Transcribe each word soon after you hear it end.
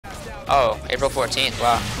Oh, April 14th.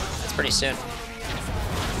 Wow, that's pretty soon.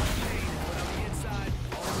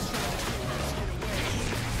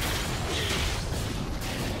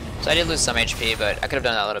 So I did lose some HP, but I could have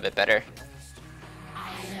done that a little bit better.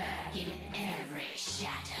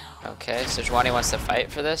 Okay, so Sejuani wants to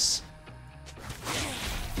fight for this.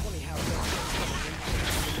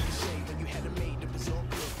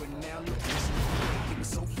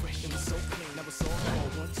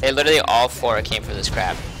 They literally all four came for this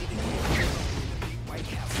crab.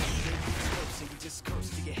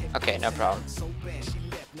 Okay, no problem.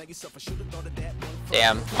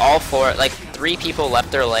 Damn, all four, like 3 people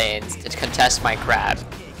left their lanes to contest my crab.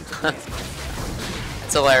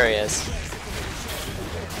 It's hilarious.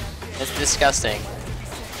 It's disgusting.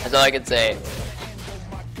 That's all I can say.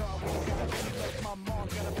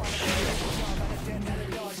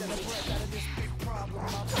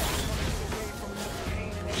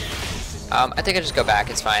 I think I just go back,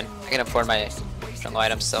 it's fine. I can afford my jungle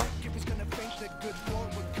items still.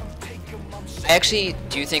 I actually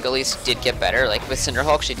do think Elise did get better. Like with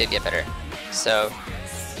Cinderhulk, she did get better. So,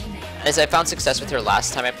 as I found success with her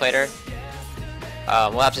last time I played her,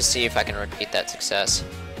 we'll have to see if I can repeat that success.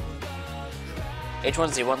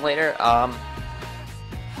 H1Z1 later, I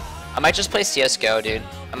might just play CSGO, dude.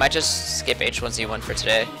 I might just skip H1Z1 for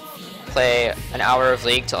today. Play an hour of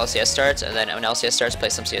League till LCS starts, and then when LCS starts, play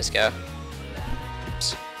some CSGO.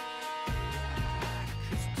 Oops.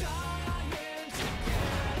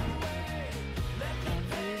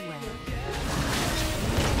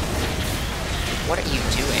 What are you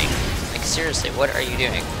doing? Like seriously, what are you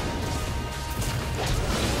doing?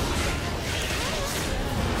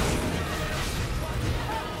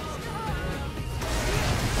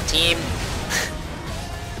 Team,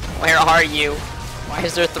 where are you? Why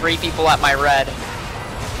is there 3 people at my red?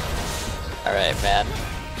 Alright, man.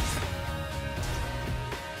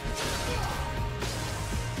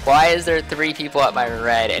 Why is there 3 people at my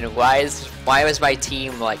red, and why was my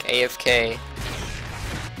team like AFK?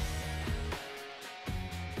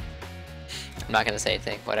 I'm not gonna say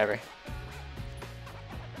anything, whatever.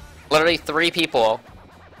 Literally 3 people.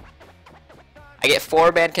 I get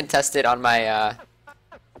 4-man contested on my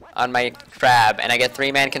crab, and I get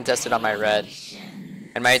 3-man contested on my red.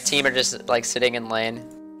 And my team are just like sitting in lane.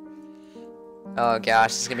 Oh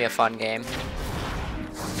gosh, this is gonna be a fun game.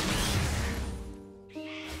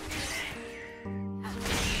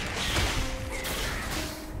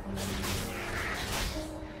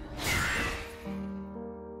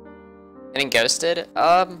 Getting ghosted?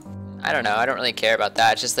 I don't know. I don't really care about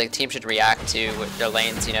that. It's just like team should react to their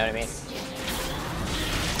lanes, you know what I mean?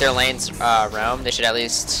 If their lanes roam, they should at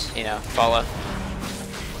least, you know, follow.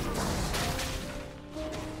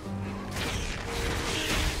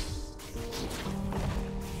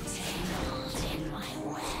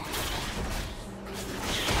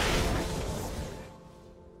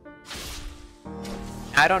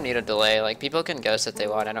 I don't need a delay. Like, people can ghost if they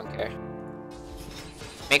want. I don't care.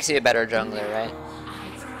 Makes you a better jungler, right?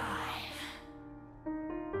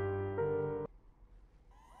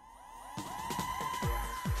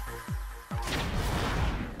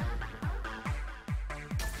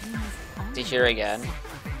 To here again.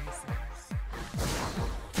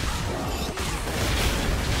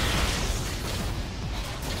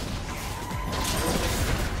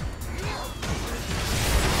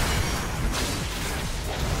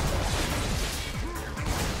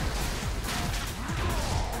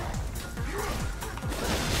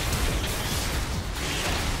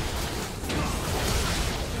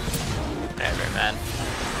 Whatever, man.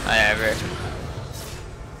 Whatever.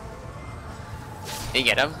 Did you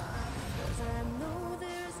get him?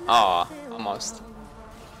 Aw, almost.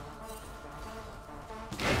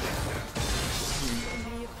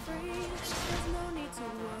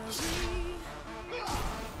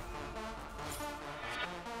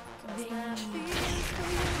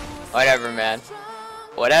 Whatever, man.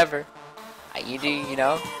 Whatever. You do, you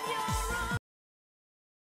know?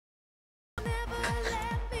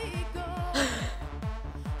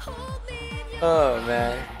 Oh,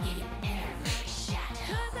 man.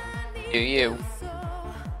 Do you?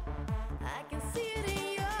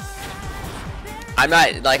 I'm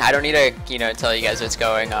not, like, I don't need to, you know, tell you guys what's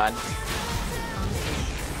going on.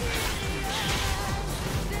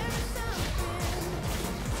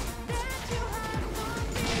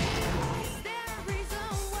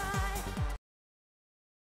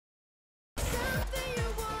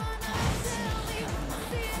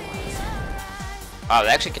 Wow, they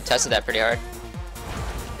actually contested that pretty hard.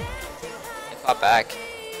 They fought back.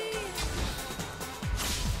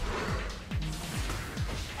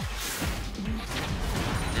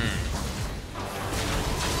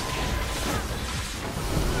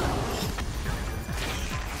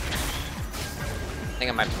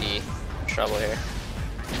 think I might be in trouble here.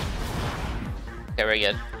 Okay, we're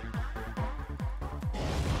good.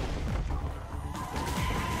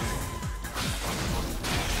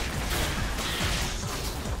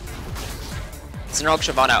 It's an old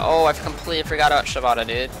Shyvana. Oh, I completely forgot about Shyvana,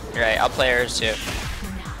 dude. You're right, I'll play hers too.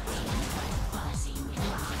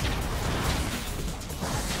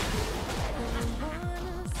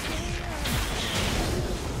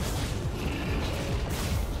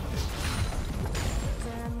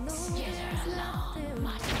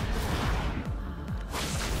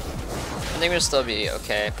 I think we'll still be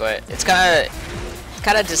okay, but it's kind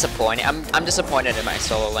of disappointing. I'm disappointed in my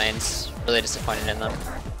solo lanes. Really disappointed in them.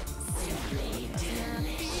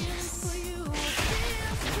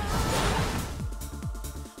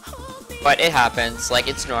 But it happens, like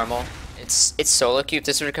it's normal. It's solo queue. If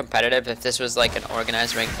this were competitive, if this was like an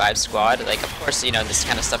organized rank 5 squad, like of course, you know, this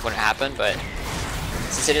kind of stuff wouldn't happen, but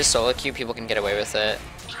since it is solo queue, people can get away with it.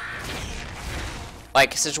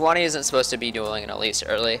 Like, Sejuani isn't supposed to be dueling an Elise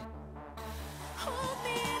early.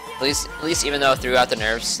 Elise, even though throughout the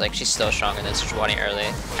nerfs, like she's still stronger than Sejuani early.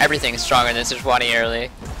 Everything's stronger than Sejuani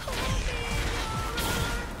early.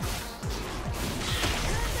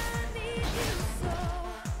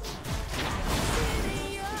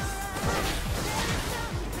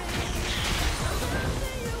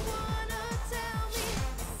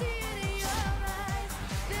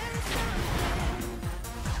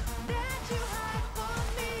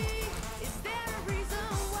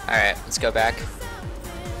 Alright, let's go back.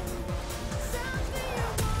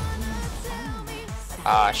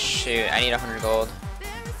 Ah, shoot, I need 100 gold.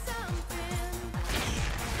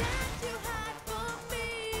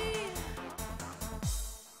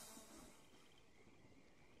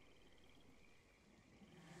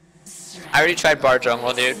 I already tried bar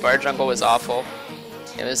jungle, dude. Bar jungle was awful.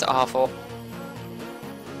 It was awful.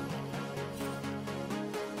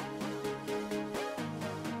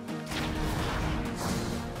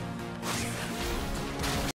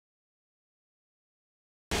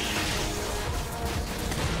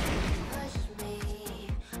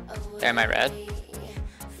 There, am I red?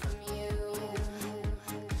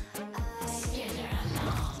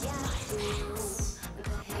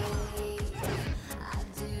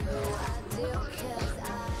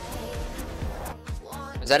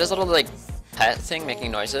 Is that his little, like, pet thing making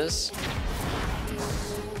noises?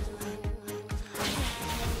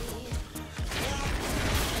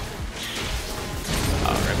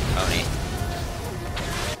 Oh, rip pony.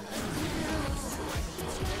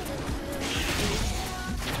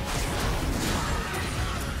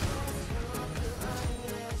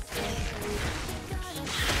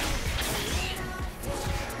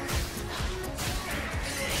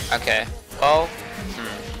 Okay, well,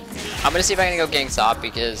 I'm gonna see if I can go gank top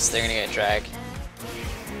because they're gonna get dragged.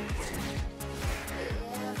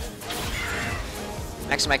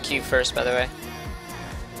 Max my Q first, by the way.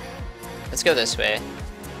 Let's go this way.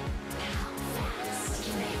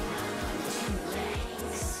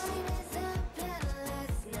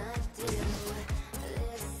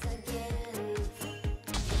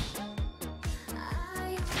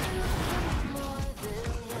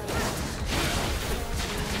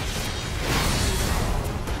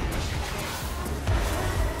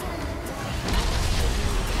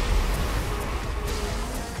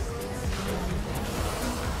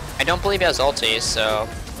 I don't believe he has ulti, so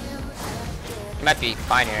he might be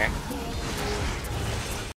fine here.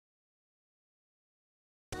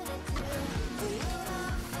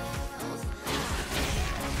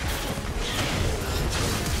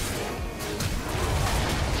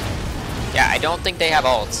 Yeah, I don't think they have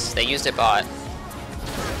ults. They used it bot.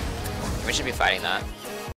 We should be fighting that.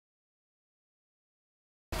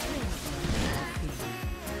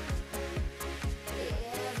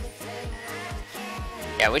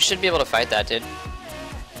 Yeah, we should be able to fight that, dude.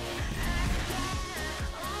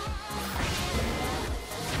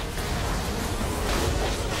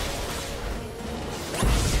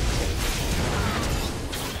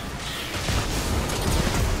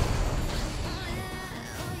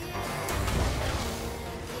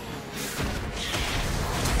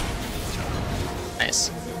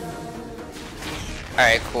 Nice.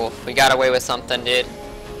 Alright, cool. We got away with something, dude.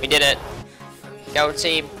 We did it. Go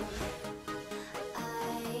team.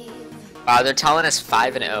 Wow, they're telling us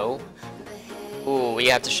 5-0. Ooh, we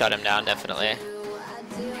have to shut him down, definitely.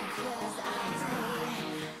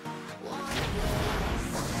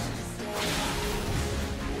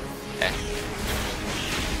 Okay.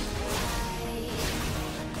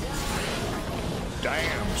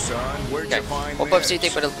 Damn, son, where'd you find What buffs do you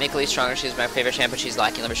think would make Elise stronger? She's my favorite champ, but she's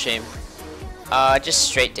lacking. Let me shame. Just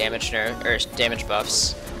straight damage or damage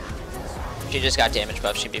buffs. She just got damage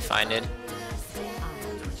buff, she'd be fine, dude.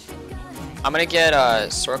 I'm gonna get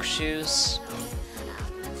Sork shoes.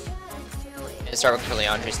 And start looking for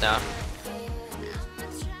Leandries now.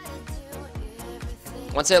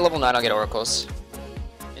 Once I hit level 9, I'll get Oracles.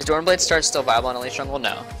 Is Dornblade start still viable on Elite jungle?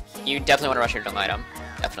 No. You definitely want to rush your jungle item.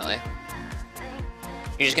 Definitely.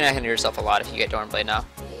 You're just gonna hinder yourself a lot if you get Dornblade now.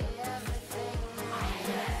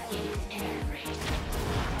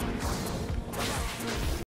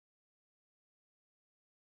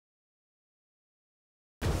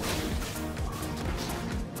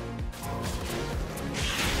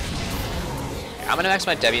 I'm gonna max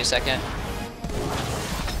my W second.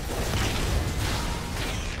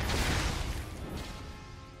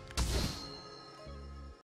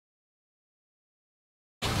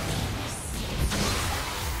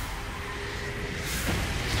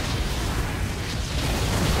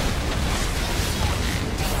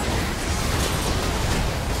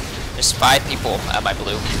 There's 5 people at my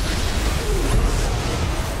blue.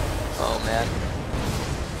 Oh man.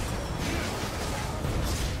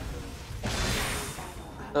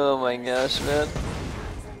 Oh my gosh, man.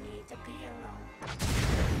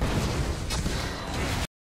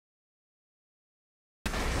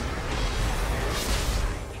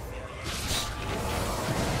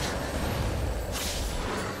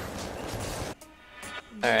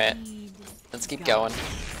 Alright. Let's keep going.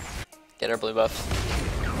 Get our blue buff.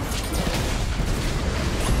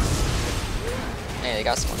 Hey, they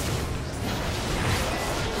got someone.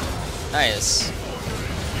 Nice.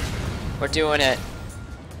 We're doing it.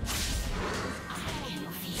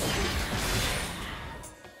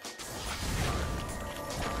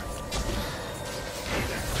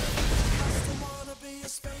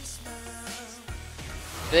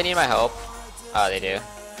 Do they need my help? Oh, they do.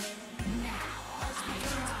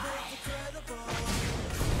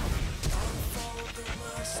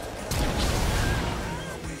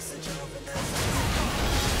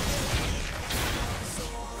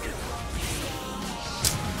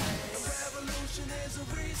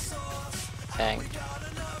 Dang.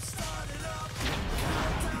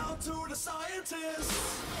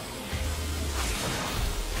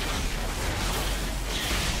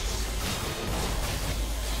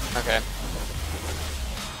 Okay.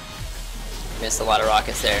 Missed a lot of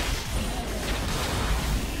rockets there.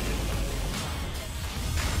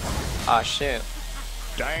 Oh shoot.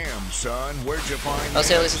 Damn, son, where'd you find I'll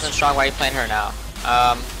say Elise isn't strong. Why are you playing her now?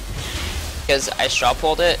 Because I straw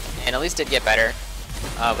pulled it, and Elise did get better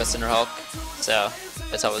with Cinder Hulk, so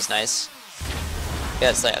that's always nice.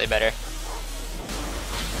 Yeah, slightly better.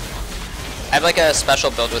 I have like a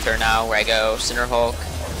special build with her now where I go Cinder Hulk,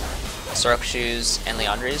 Sork shoes, and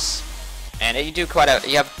Leandries, and you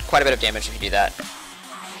have quite a bit of damage if you do that.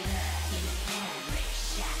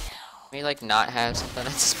 Can we like not have something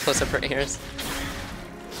that just blows up her ears?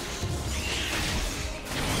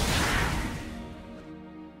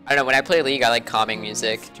 I don't know, when I play League I like calming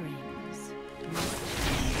music.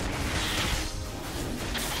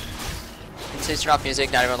 Please turn off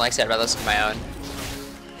music, not everyone likes it, I'd rather listen to my own.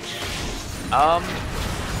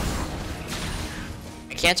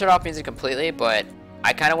 I can't turn off music completely, but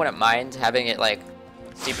I kinda wouldn't mind having it like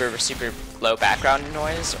super low background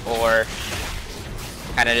noise, or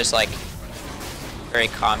kinda just like very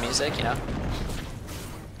calm music, you know?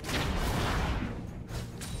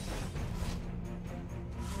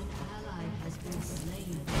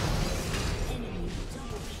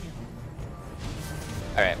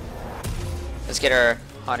 Alright. Let's get our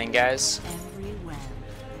hunting, guys.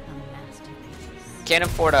 Can't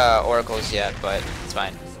afford oracles yet, but it's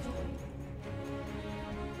fine.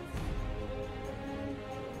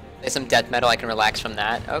 There's some death metal, I can relax from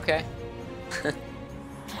that. Okay.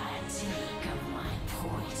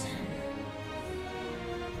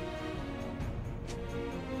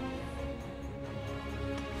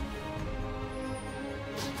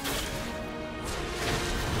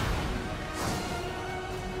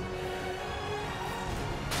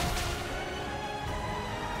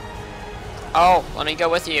 Oh, let me go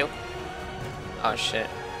with you. Oh shit.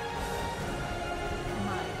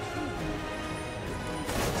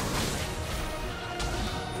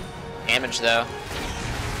 Damage though.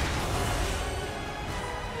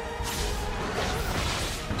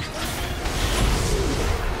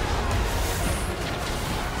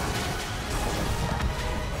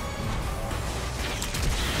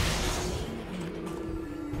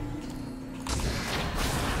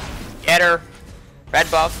 Get her.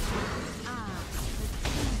 Red buff.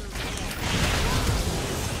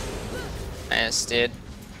 Nice, dude.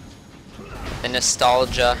 The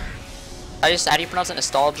nostalgia. How do you pronounce it?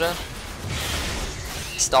 Nostalgia?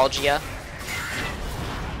 Nostalgia?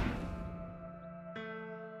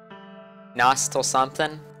 Nostal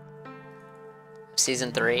something.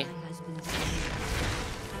 Season 3.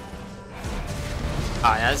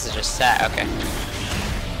 Oh, now this is just set. Okay.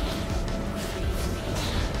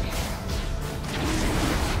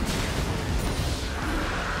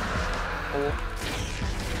 Cool.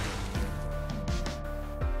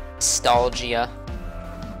 Nostalgia.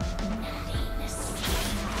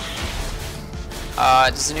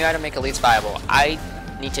 Does the new item make Elise viable? I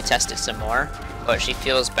need to test it some more, but she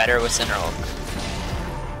feels better with Cinderhulk.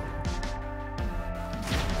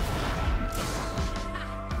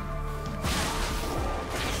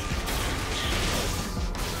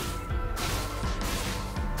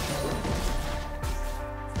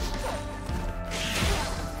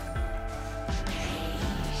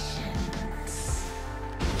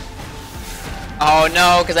 Oh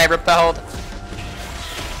no, because I repelled.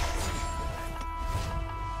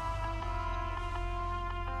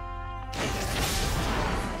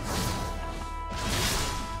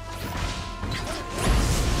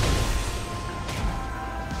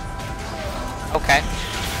 Okay.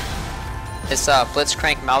 This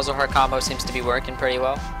Blitzcrank Malzahar combo seems to be working pretty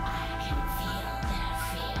well.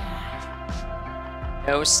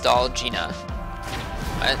 Nostalgia.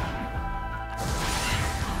 What?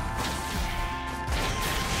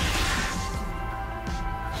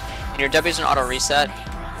 Your W is an auto reset,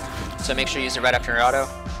 so make sure you use it right after your auto.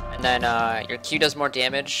 And then your Q does more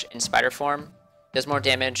damage in spider form. Does more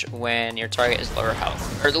damage when your target is lower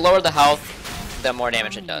health. Or the lower the health, the more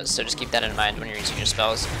damage it does. So just keep that in mind when you're using your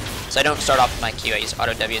spells. So I don't start off with my Q, I use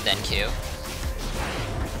auto W then Q.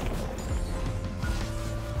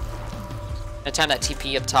 And time that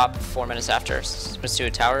TP up top 4 minutes after. Switch to a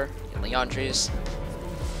tower, get Leandre's.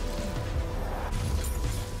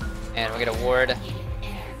 And we'll get a ward.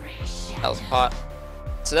 Health pot.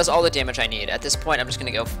 So that's all the damage I need. At this point, I'm just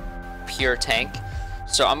gonna go pure tank.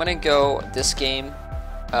 So I'm gonna go this game,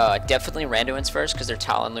 definitely Randuin's first because their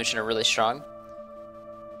Talon and Lucian are really strong.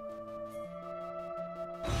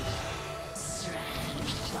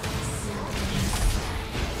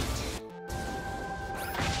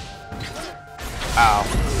 Wow.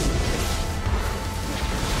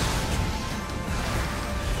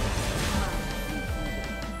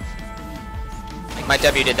 My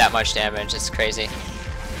W did that much damage, it's crazy.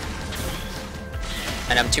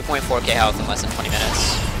 And I'm 2.4k health in less than 20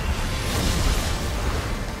 minutes.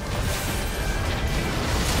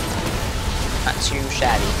 Not too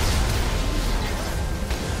shabby.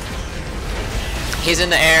 He's in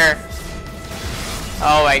the air.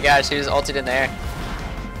 Oh my gosh, he was ulted in the air.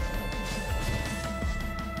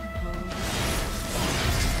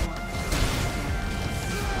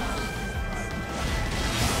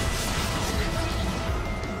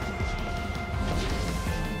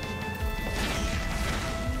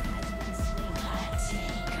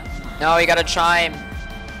 No, he got a chime.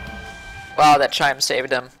 Wow, that chime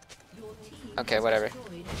saved him. Okay, whatever.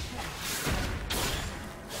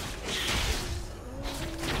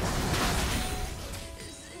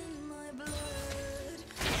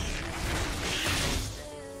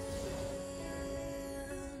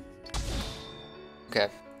 Okay.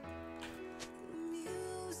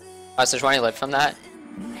 Oh, Sejuani lived from that?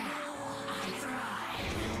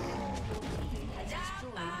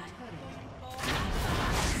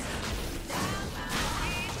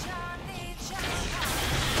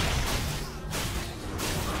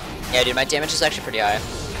 Yeah, dude, my damage is actually pretty high.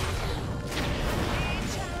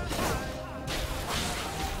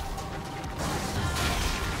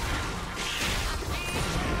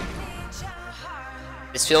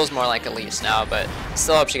 This feels more like Elise now, but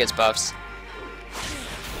still hope she gets buffs.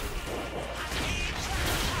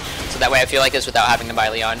 So that way I feel like this without having to buy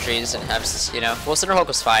Leandre's and have, you know, well, Cinderhulk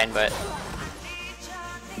was fine, but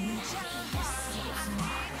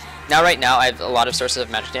now right now I have a lot of sources of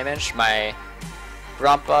magic damage. My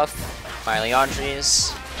Romp buff, my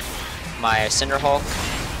Leandre's, my Cinderhulk,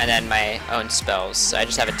 and then my own spells. So I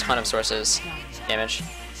just have a ton of sources of damage.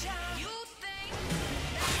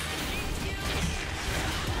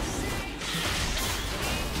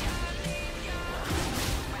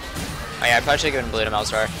 Oh yeah, I probably should have given blue to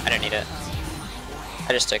Malzahar. I didn't need it.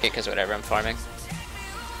 I just took it because whatever, I'm farming.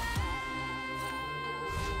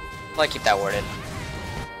 I'll like keep that warded.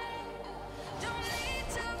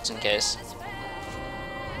 Just in case.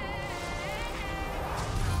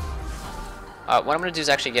 What I'm going to do is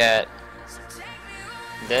actually get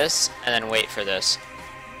this, and then wait for this.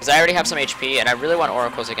 Because I already have some HP, and I really want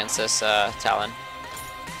oracles against this Talon.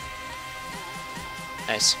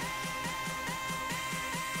 Nice.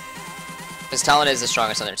 Because Talon is the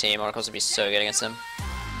strongest on their team, oracles would be so good against him.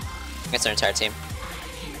 Against their entire team.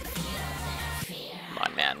 Come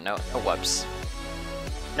on, man. man. No whoops.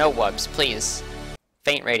 No whoops, please.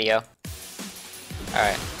 Faint radio.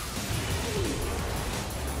 Alright.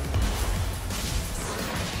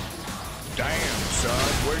 Damn, son,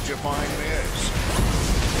 where'd you find this?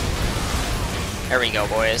 There we go,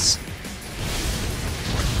 boys.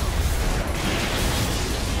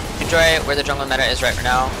 Enjoy where the jungle meta is right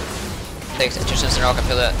now. Thanks, Interesting General can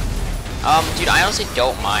feel it. Dude, I honestly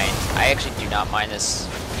don't mind. I actually do not mind this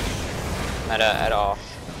meta at all.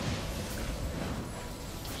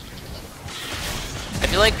 I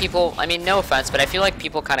feel like people, I mean, no offense, but I feel like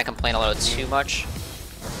people kind of complain a little too much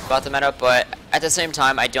about the meta, but at the same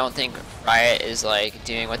time, I don't think Riot is, like,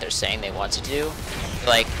 doing what they're saying they want to do.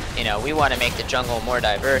 Like, you know, we want to make the jungle more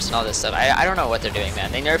diverse and all this stuff. I don't know what they're doing,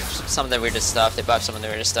 man. They nerf some of the weirdest stuff, they buff some of the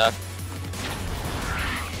weirdest stuff.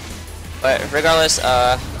 But regardless,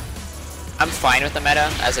 I'm fine with the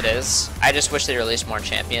meta as it is. I just wish they released more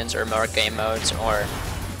champions or more game modes or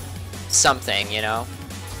something, you know?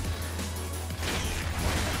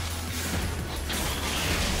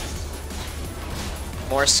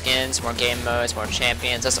 More skins, more game modes, more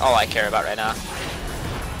champions. That's all I care about right now.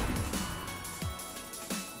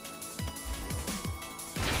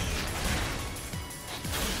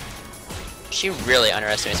 She really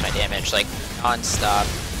underestimates my damage, like, non-stop.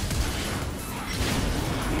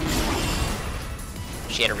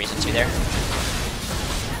 She had a reason to there.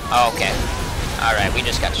 Oh, okay. Alright, we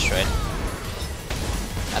just got destroyed.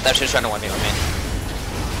 I thought she was trying to 1v with me.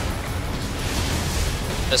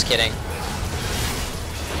 Just kidding.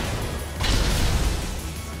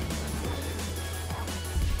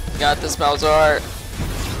 Got this, Malzar.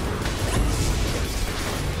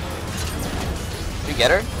 Did you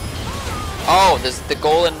get her? Oh, there's the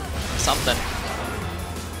goal in something.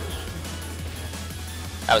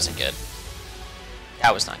 That wasn't good.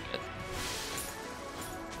 That was not good.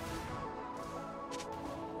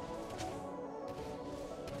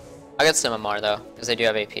 I'll get some MR though, because they do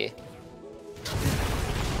have AP.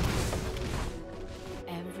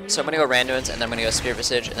 So I'm gonna go Randuin's, and then I'm gonna go Spirit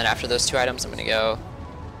Visage, and then after those two items, I'm gonna go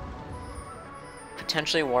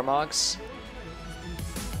potentially Warmogs.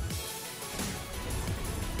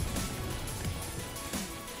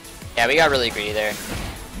 Yeah, we got really greedy there.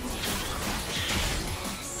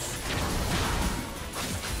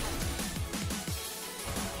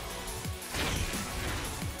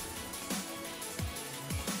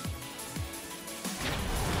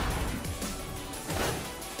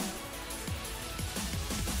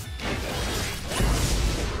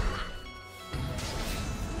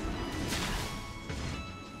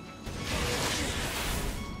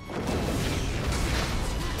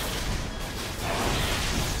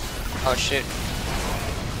 Oh shoot.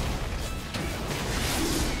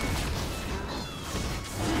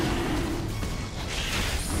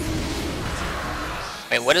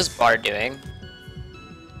 Wait, what is Bard doing?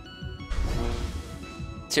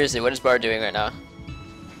 Seriously, what is Bard doing right now?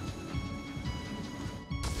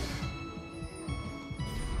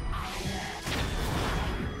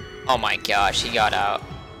 Oh my gosh, he got out.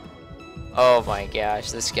 Oh my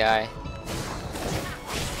gosh, this guy.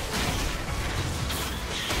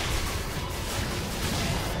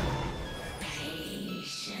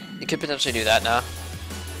 You could potentially do that now.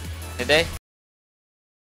 Did they?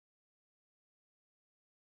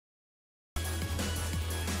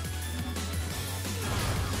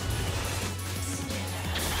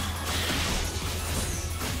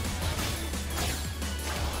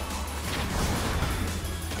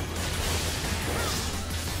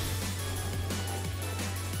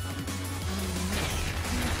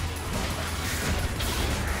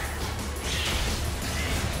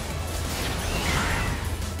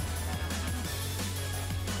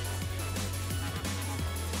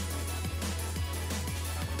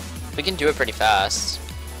 We can do it pretty fast.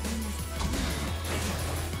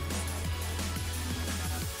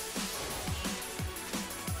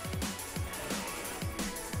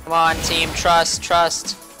 Come on, team, trust,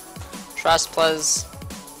 trust. Trust, please.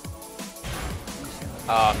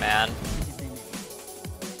 Oh, man.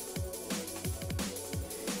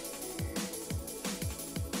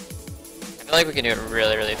 I feel like we can do it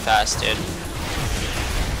really, really fast, dude.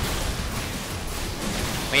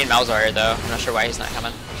 We need Malzar here, though. I'm not sure why he's not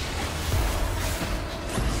coming.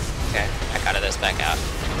 Okay, back out of this, back out.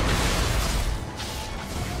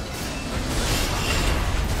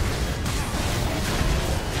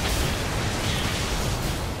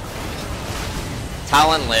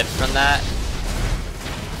 Talon lived from that.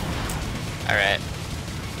 Alright.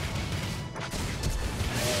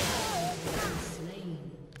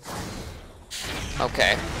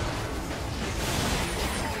 Okay.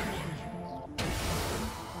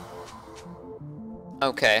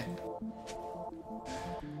 Okay.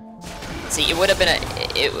 See, it would have been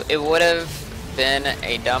it would have been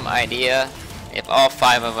a dumb idea if all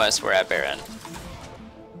 5 of us were at Baron.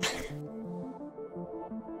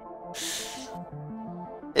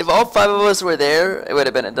 If all 5 of us were there, it would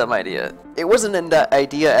have been a dumb idea. It wasn't an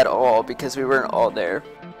idea at all because we weren't all there.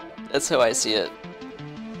 That's how I see it.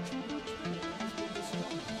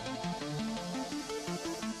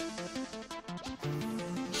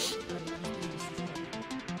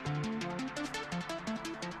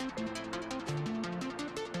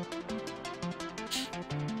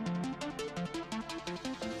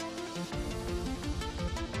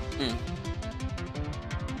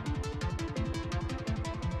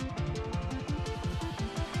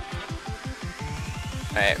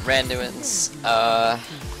 Alright, Randuin's. Do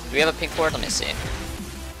we have a pink board? Let me see.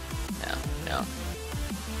 No.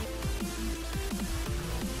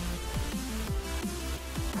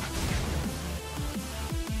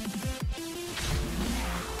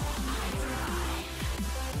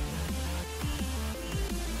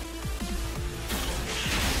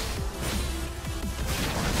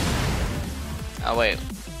 Oh wait,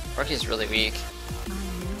 Orky's really weak.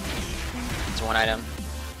 It's 1 item.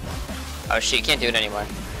 Oh shit, you can't do it anymore.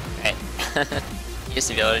 Right. You used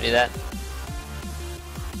to be able to do that.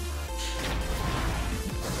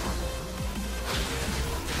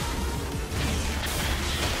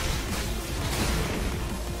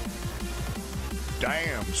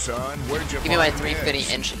 Damn, son, where'd you Give me my find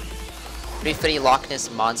 350 Loch Ness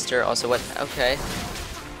monster. Also, what? Okay.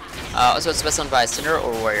 Also, it's best on by Cinder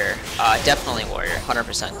or Warrior? Definitely Warrior.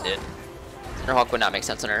 100%, dude. Cinderhawk would not make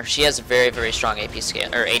sense on her. She has very, very strong AP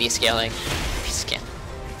scale or AD scaling. AP scan.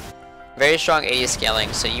 Very strong AD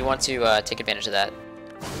scaling, so you want to take advantage of that.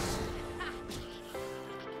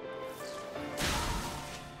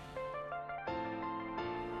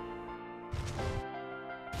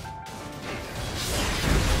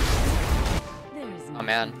 Oh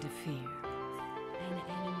man.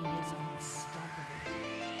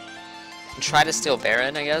 Try to steal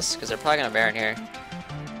Baron, I guess, because they're probably gonna Baron here.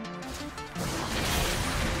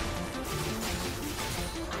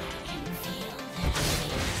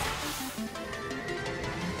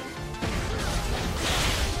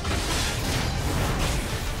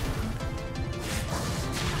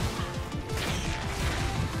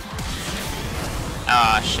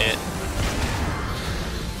 Ah, shit.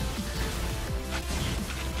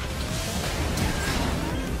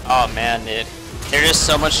 Oh man, dude. They're just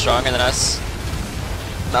so much stronger than us.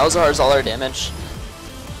 Malzahar's all our damage.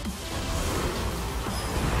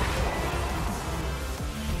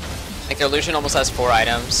 Like their Lucian almost has 4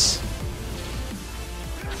 items.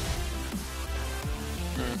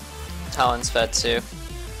 Talon's fed too.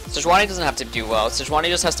 Sejuani doesn't have to do well. Sejuani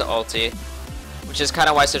just has to ulti. Which is kind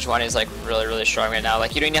of why Sejuani is like really, really strong right now.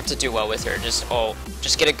 Like you don't even have to do well with her. Just ult.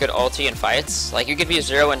 Just get a good ulti in fights. Like you could be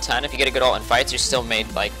 0 and 10. If you get a good ult in fights, you're still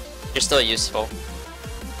made like you're still useful.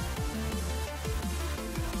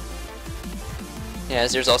 Yeah,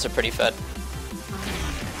 Azir's also pretty fed.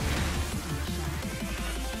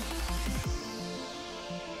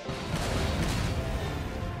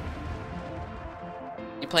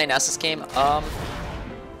 You play an Estus game?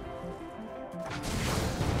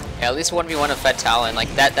 Yeah, at least 1v1 of fed Talon.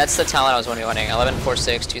 Like that's the Talon I was 1v1ing. 11, 4,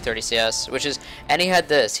 6, 230 CS, which is, and he had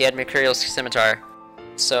this. He had Mercurial Scimitar.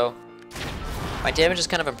 So my damage is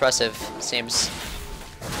kind of impressive, it seems.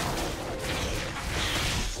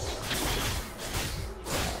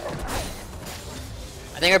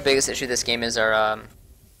 I think our biggest issue this game is our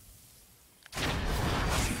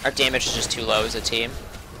damage is just too low as a team.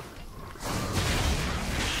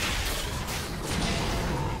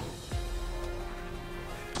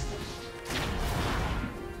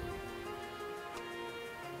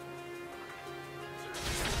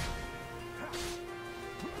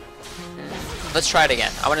 Let's try it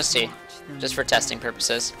again. I want to see, just for testing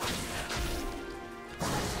purposes.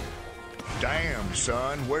 Damn,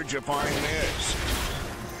 son, where'd you find this?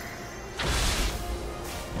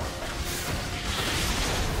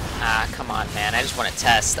 Ah, come on, man. I just want to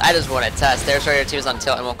test. I just want to test. Their Warrior 2 is on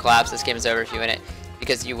tilt and won't collapse. This game is over if you win it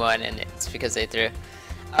because you won and it's because they threw.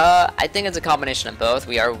 I think it's a combination of both.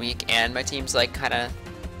 We are weak and my team's like kind of,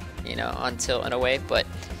 you know, on tilt in a way, but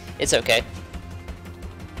it's okay.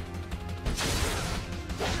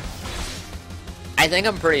 I think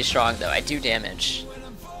I'm pretty strong though. I do damage.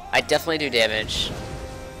 I definitely do damage.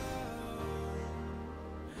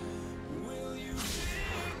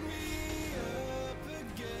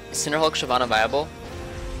 Is Cinderhulk Shyvana viable?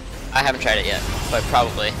 I haven't tried it yet, but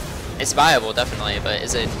probably. It's viable, definitely, but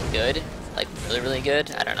is it good? Like, really, really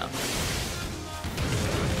good? I don't know.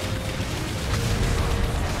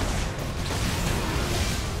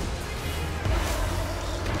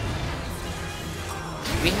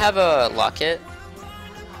 We have a locket.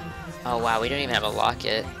 Oh wow, we don't even have a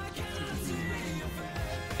locket.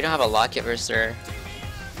 We don't have a locket versus her.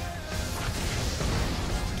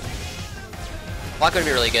 Locket would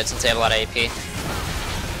be really good since they have a lot of AP.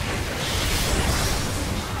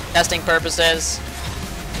 Testing purposes.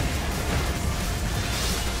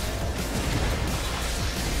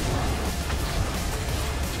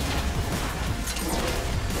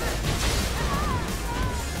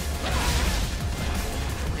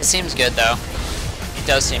 It seems good though. It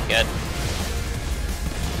does seem good.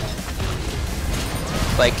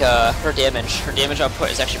 Like her damage output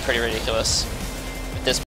is actually pretty ridiculous. With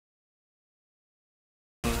this,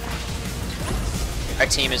 our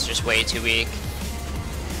team is just way too weak.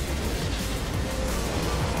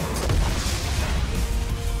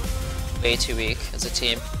 Way too weak as a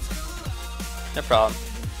team. No problem.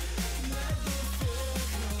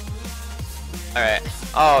 Alright.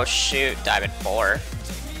 Oh shoot, Diamond 4.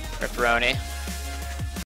 Ripperoni.